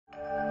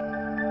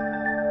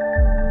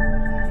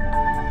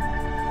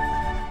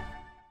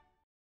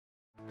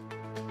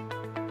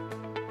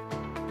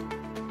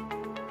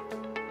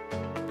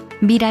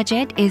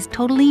Mirajet is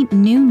totally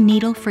new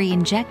needle-free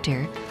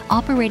injector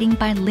operating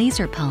by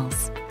laser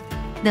pulse.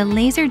 The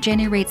laser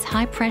generates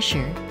high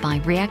pressure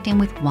by reacting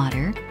with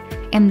water,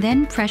 and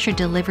then pressure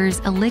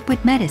delivers a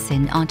liquid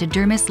medicine onto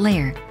dermis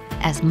layer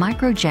as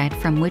microjet,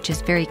 from which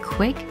is very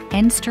quick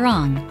and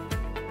strong.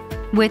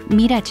 With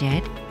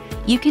Mirajet,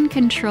 you can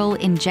control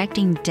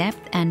injecting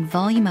depth and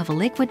volume of a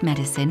liquid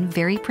medicine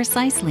very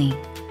precisely.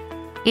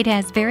 It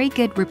has very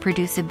good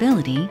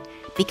reproducibility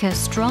because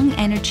strong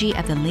energy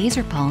of the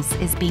laser pulse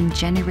is being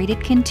generated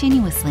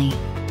continuously.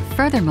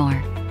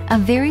 Furthermore, a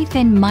very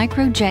thin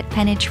microjet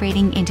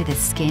penetrating into the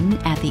skin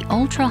at the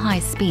ultra-high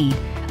speed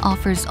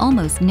offers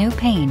almost no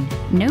pain,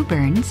 no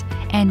burns,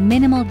 and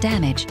minimal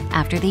damage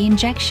after the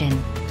injection.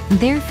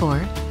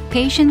 Therefore,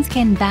 patients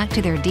can back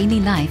to their daily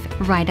life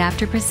right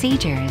after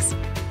procedures.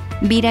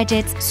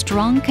 Mirajet's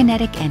strong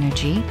kinetic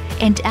energy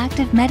and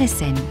active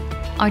medicine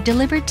are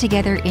delivered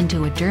together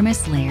into a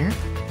dermis layer,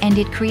 and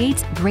it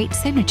creates great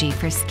synergy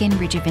for skin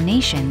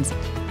rejuvenations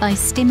by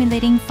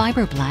stimulating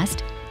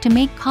fibroblast to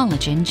make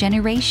collagen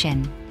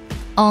generation.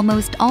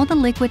 Almost all the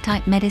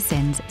liquid-type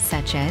medicines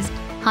such as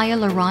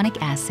hyaluronic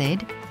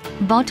acid,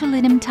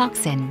 botulinum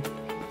toxin,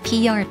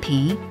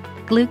 PRP,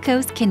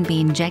 glucose can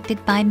be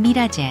injected by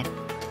Mirajet.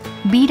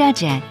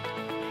 Mirajet,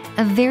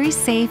 a very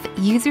safe,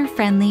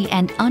 user-friendly,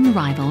 and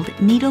unrivaled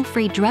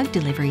needle-free drug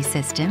delivery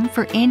system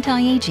for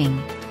anti-aging.